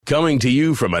Coming to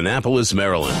you from Annapolis,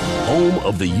 Maryland, home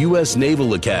of the U.S.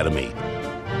 Naval Academy,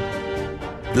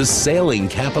 the sailing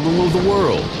capital of the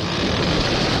world,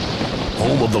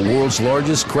 home of the world's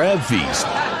largest crab feast,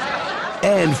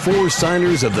 and 4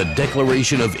 signers of the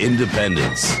Declaration of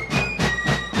Independence.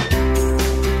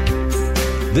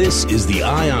 This is the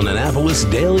Eye on Annapolis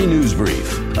Daily News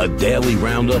Brief, a daily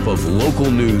roundup of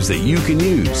local news that you can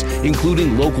use,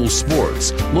 including local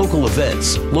sports, local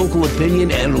events, local opinion,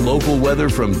 and local weather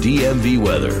from DMV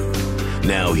Weather.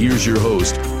 Now here's your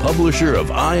host, publisher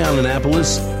of Eye on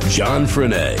Annapolis, John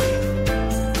Frenaye.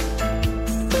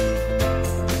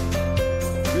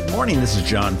 Good morning, this is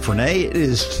John Frenaye. It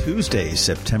is Tuesday,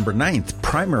 September 9th,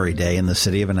 primary day in the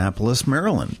city of Annapolis,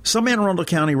 Maryland. Some Anne Arundel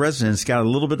County residents got a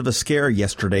little bit of a scare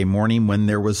yesterday morning when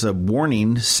there was a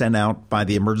warning sent out by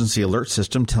the emergency alert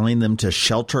system telling them to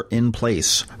shelter in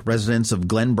place. Residents of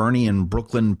Glen Burnie and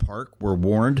Brooklyn Park were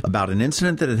warned about an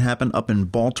incident that had happened up in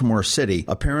Baltimore City.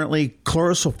 Apparently,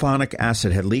 chlorosulfonic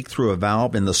acid had leaked through a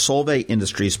valve in the Solvay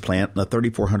Industries plant in the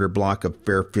 3400 block of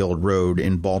Fairfield Road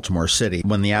in Baltimore City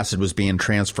when the acid was being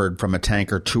transferred from a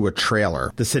tanker to a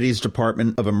trailer. The city's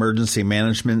Department of Emergency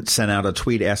Management sent out a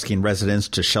tweet asking residents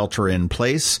to shelter in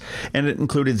place, and it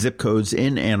included zip codes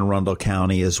in Anne Arundel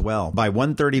County as well. By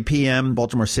 1:30 p.m.,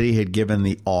 Baltimore City had given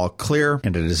the all clear,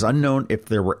 and it is unknown if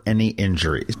there were any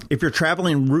injuries. If you're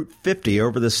traveling Route 50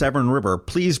 over the Severn River,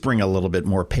 please bring a little bit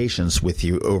more patience with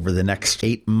you over the next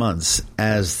 8 months,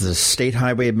 as the State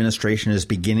Highway Administration is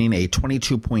beginning a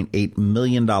 $22.8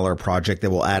 million project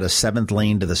that will add a 7th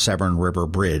lane to the Severn River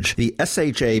Bridge. The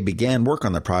SHA began work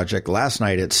on the project last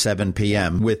night at 7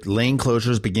 p.m., with lane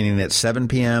closures beginning at 7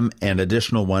 p.m. and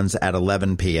additional ones at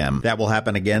 11 p.m. That will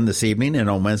happen again this evening, and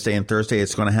on Wednesday and Thursday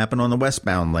it's going to happen on the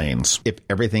westbound lanes. If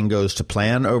everything goes to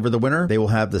plan over the winter, they will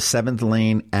have the 7th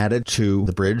lane added to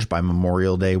the bridge by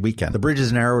Memorial Day weekend. The bridge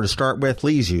is narrow to start with.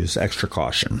 Please use extra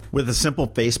caution. With a simple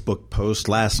Facebook post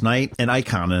last night, an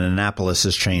icon in Annapolis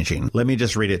is changing. Let me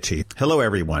just read it to you. Hello,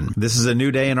 everyone. This is a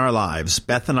new day in our lives.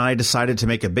 Beth and I decided to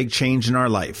make a big change in our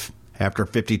life. After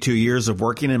 52 years of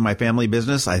working in my family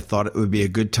business, I thought it would be a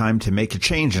good time to make a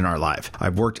change in our life.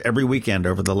 I've worked every weekend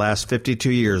over the last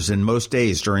 52 years and most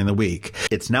days during the week.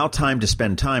 It's now time to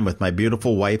spend time with my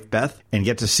beautiful wife, Beth, and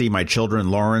get to see my children,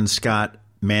 Lauren, Scott,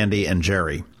 Mandy, and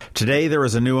Jerry. Today, there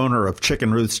is a new owner of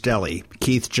Chicken Ruth's Deli,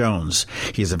 Keith Jones.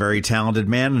 He's a very talented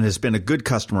man and has been a good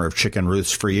customer of Chicken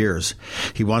Ruth's for years.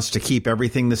 He wants to keep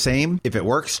everything the same. If it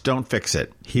works, don't fix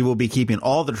it. He will be keeping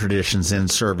all the traditions in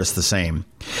service the same.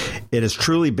 It has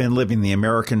truly been living the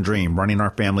American dream, running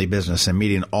our family business and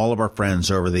meeting all of our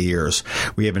friends over the years.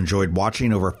 We have enjoyed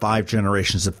watching over 5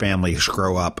 generations of families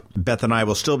grow up. Beth and I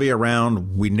will still be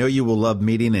around. We know you will love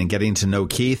meeting and getting to know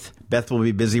Keith. Beth will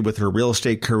be busy with her real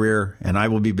estate career, and I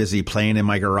will be busy playing in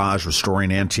my garage,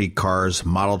 restoring antique cars,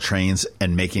 model trains,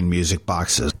 and making music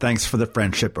boxes. Thanks for the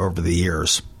friendship over the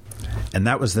years. And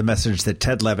that was the message that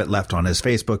Ted Levitt left on his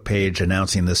Facebook page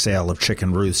announcing the sale of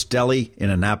Chicken Ruth's Deli in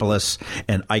Annapolis.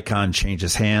 An icon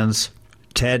changes hands.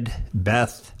 Ted,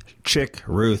 Beth, Chick,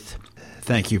 Ruth,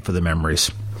 thank you for the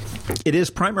memories. It is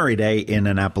primary day in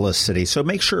Annapolis City, so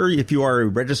make sure if you are a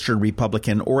registered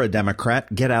Republican or a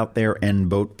Democrat, get out there and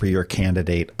vote for your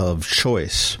candidate of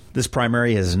choice. This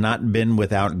primary has not been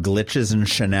without glitches and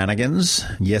shenanigans.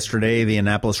 Yesterday, the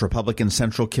Annapolis Republican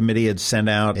Central Committee had sent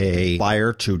out a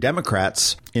flyer to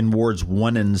Democrats in Wards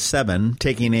 1 and 7,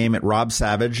 taking aim at Rob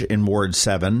Savage in Ward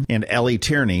 7 and Ellie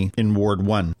Tierney in Ward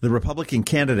 1. The Republican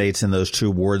candidates in those 2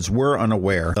 wards were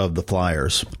unaware of the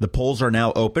flyers. The polls are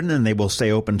now open, and they will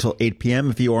stay open until 8 p.m.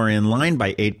 If you are in line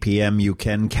by 8 p.m., you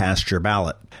can cast your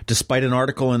ballot. Despite an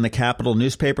article in the Capital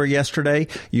newspaper yesterday,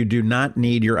 you do not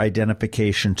need your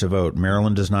identification to vote.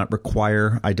 Maryland does not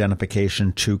require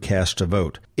identification to cast a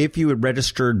vote. If you had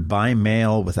registered by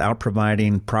mail without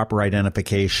providing proper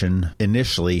identification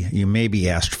initially, you may be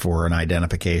asked for an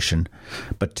identification,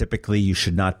 but typically you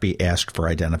should not be asked for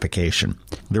identification.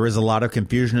 There is a lot of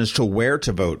confusion as to where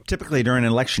to vote. Typically during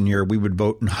an election year, we would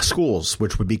vote in schools,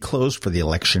 which would be closed for the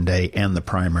election day and the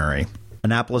primary.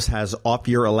 Annapolis has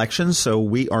off-year elections, so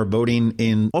we are voting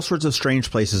in all sorts of strange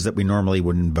places that we normally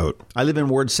wouldn't vote. I live in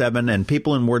Ward 7, and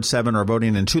people in Ward 7 are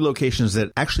voting in 2 locations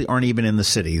that actually aren't even in the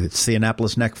city. It's the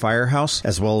Annapolis Neck Firehouse,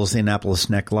 as well as the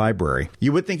Annapolis Neck Library.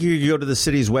 You would think you could go to the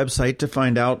city's website to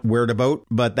find out where to vote,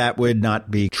 but that would not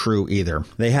be true either.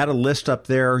 They had a list up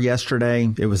there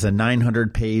yesterday. It was a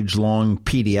 900-page long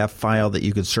PDF file that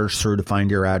you could search through to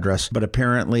find your address, but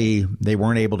apparently they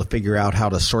weren't able to figure out how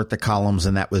to sort the columns,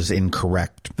 and that was incorrect.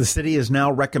 The city is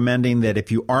now recommending that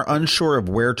if you are unsure of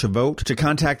where to vote, to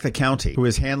contact the county, who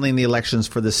is handling the elections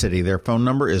for the city. Their phone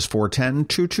number is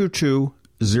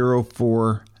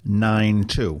 410-222-04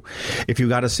 592. If you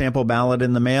got a sample ballot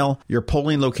in the mail, your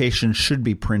polling location should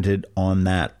be printed on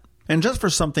that. And just for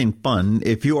something fun,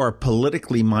 if you are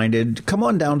politically minded, come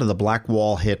on down to the Black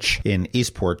Wall Hitch in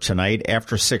Eastport tonight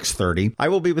after 6:30. I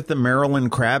will be with the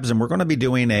Maryland Crabs, and we're going to be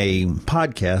doing a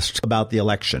podcast about the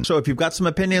election. So if you've got some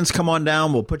opinions, come on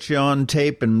down. We'll put you on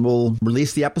tape, and we'll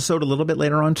release the episode a little bit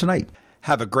later on tonight.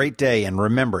 Have a great day, and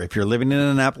remember, if you're living in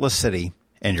Annapolis City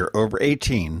and you're over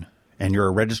 18 and you're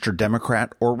a registered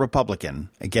Democrat or Republican,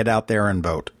 get out there and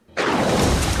vote.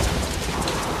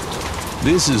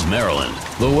 This is Maryland.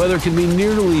 The weather can be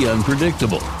nearly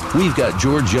unpredictable. We've got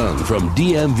George Young from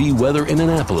DMV Weather in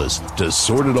Annapolis to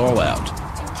sort it all out.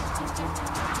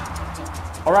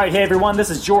 All right, hey everyone, this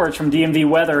is George from DMV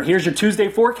Weather. Here's your Tuesday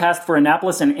forecast for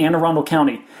Annapolis and Anne Arundel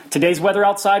County. Today's weather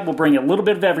outside will bring a little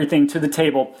bit of everything to the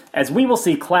table, as we will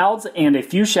see clouds and a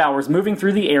few showers moving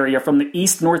through the area from the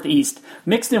east-northeast,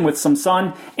 mixed in with some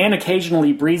sun and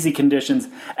occasionally breezy conditions,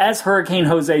 as Hurricane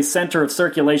Jose's center of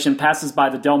circulation passes by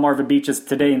the Delmarva beaches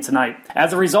today and tonight.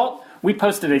 As a result, we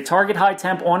posted a target high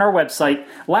temp on our website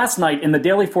last night in the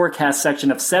daily forecast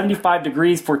section of 75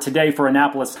 degrees for today for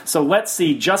Annapolis. So let's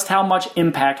see just how much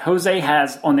impact Jose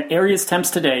has on the area's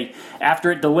temps today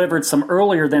after it delivered some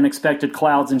earlier than expected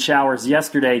clouds and showers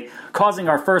yesterday, causing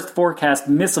our first forecast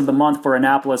miss of the month for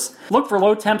Annapolis. Look for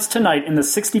low temps tonight in the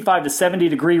 65 to 70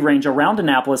 degree range around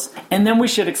Annapolis, and then we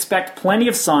should expect plenty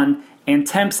of sun and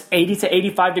temps 80 to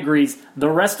 85 degrees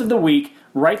the rest of the week,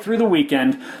 right through the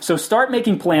weekend. So start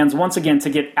making plans once again to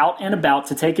get out and about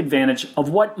to take advantage of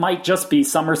what might just be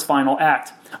summer's final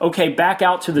act. Okay, back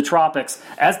out to the tropics.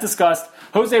 As discussed,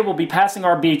 Jose will be passing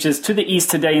our beaches to the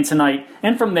east today and tonight,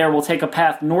 and from there we'll take a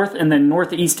path north and then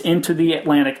northeast into the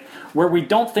Atlantic, where we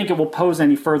don't think it will pose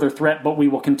any further threat, but we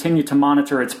will continue to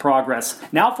monitor its progress.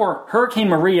 Now for Hurricane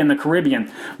Maria in the Caribbean.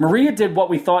 Maria did what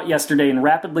we thought yesterday and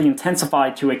rapidly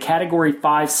intensified to a Category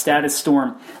 5 status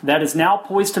storm that is now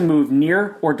poised to move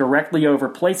near or directly over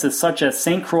places such as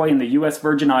St. Croix in the U.S.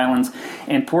 Virgin Islands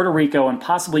and Puerto Rico and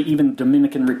possibly even the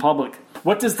Dominican Republic.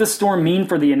 What does this storm mean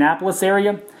for the Annapolis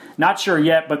area? Not sure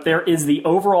yet, but there is the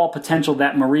overall potential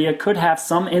that Maria could have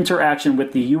some interaction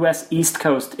with the U.S. East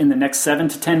Coast in the next 7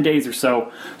 to 10 days or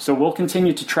so, so we'll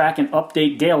continue to track and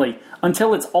update daily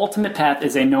until its ultimate path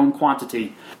is a known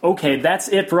quantity. Okay, that's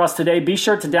it for us today. Be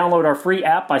sure to download our free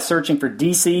app by searching for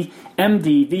DC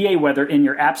MD VA Weather in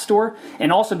your app store,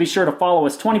 and also be sure to follow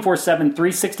us 24/7,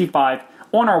 365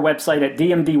 on our website at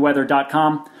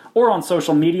dmdweather.com or on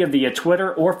social media via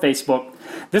Twitter or Facebook.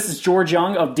 This is George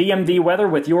Young of DMV Weather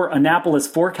with your Annapolis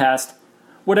forecast.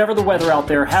 Whatever the weather out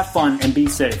there, have fun and be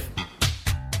safe.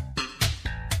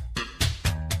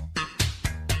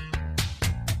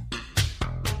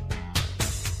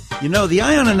 You know, the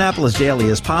Eye on Annapolis Daily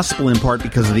is possible in part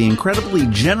because of the incredibly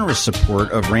generous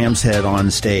support of Rams Head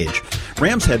on Stage.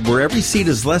 Rams Head, where every seat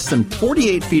is less than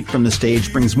 48 feet from the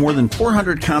stage, brings more than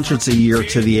 400 concerts a year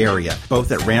to the area,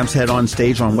 both at Rams Head on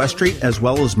Stage on West Street, as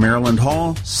well as Maryland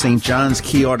Hall, St. John's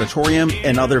Key Auditorium,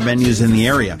 and other venues in the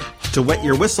area. To wet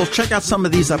your whistle, check out some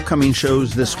of these upcoming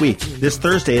shows this week. This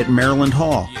Thursday at Maryland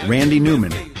Hall, Randy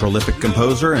Newman, prolific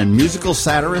composer and musical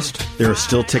satirist. There are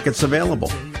still tickets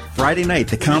available. Friday night,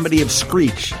 the comedy of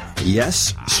Screech.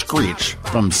 Yes, Screech,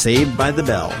 from Saved by the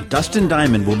Bell. Dustin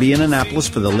Diamond will be in Annapolis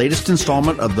for the latest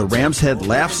installment of the Rams Head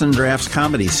Laughs and Drafts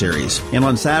comedy series. And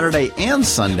on Saturday and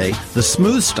Sunday, the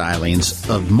smooth stylings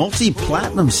of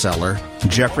multi-platinum seller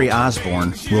Jeffrey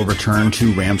Osborne will return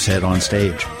to Rams Head on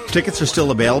Stage. Tickets are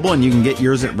still available, and you can get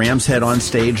yours at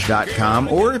ramsheadonstage.com,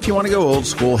 or if you want to go old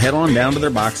school, head on down to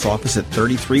their box office at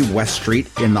 33 West Street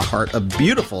in the heart of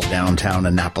beautiful downtown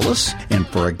Annapolis. And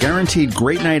for a guaranteed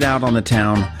great night out on the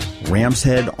town,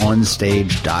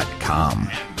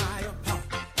 ramsheadonstage.com.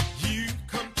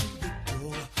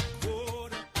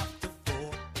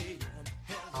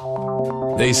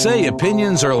 They say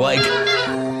opinions are like...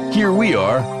 Here we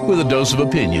are with a dose of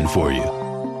opinion for you.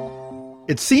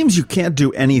 It seems you can't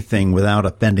do anything without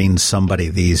offending somebody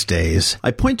these days.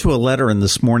 I point to a letter in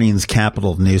this morning's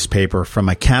Capital newspaper from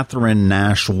a Catherine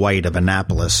Nash White of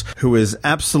Annapolis, who is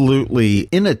absolutely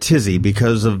in a tizzy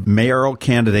because of mayoral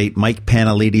candidate Mike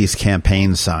Panellides'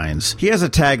 campaign signs. He has a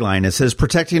tagline that says,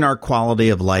 "Protecting our quality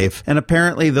of life," and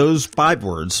apparently those 5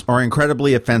 words are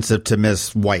incredibly offensive to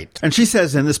Miss White. And she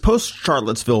says, in this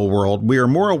post-Charlottesville world, we are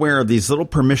more aware of these little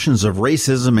permissions of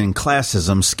racism and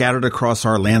classism scattered across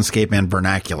our landscape and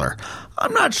vernacular.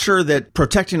 I'm not sure that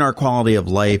protecting our quality of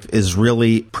life is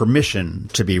really permission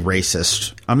to be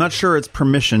racist. I'm not sure it's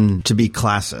permission to be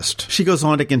classist. She goes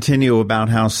on to continue about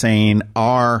how saying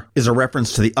 "our" is a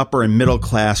reference to the upper and middle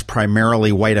class,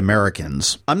 primarily white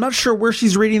Americans. I'm not sure where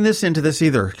she's reading this into this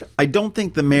either. I don't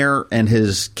think the mayor and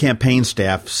his campaign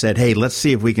staff said, hey, let's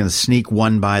see if we can sneak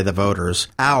one by the voters.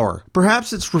 Our.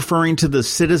 Perhaps it's referring to the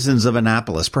citizens of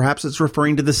Annapolis. Perhaps it's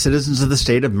referring to the citizens of the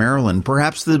state of Maryland.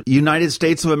 Perhaps the United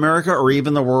States of America or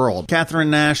even the world.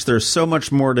 Catherine Nash, there's so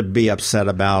much more to be upset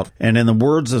about. And in the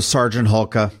words of Sergeant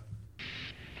Hulka,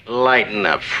 lighten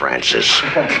up, Francis.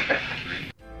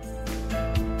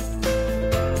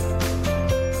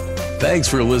 Thanks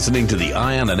for listening to the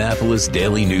Eye on Annapolis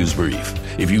Daily News Brief.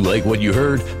 If you like what you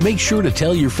heard, make sure to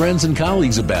tell your friends and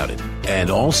colleagues about it. And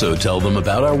also tell them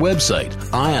about our website,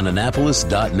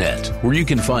 eyeonannapolis.net, where you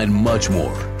can find much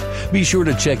more. Be sure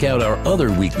to check out our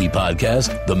other weekly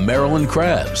podcast, The Maryland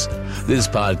Crabs. This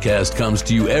podcast comes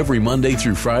to you every Monday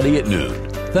through Friday at noon.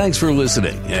 Thanks for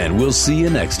listening, and we'll see you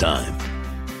next time.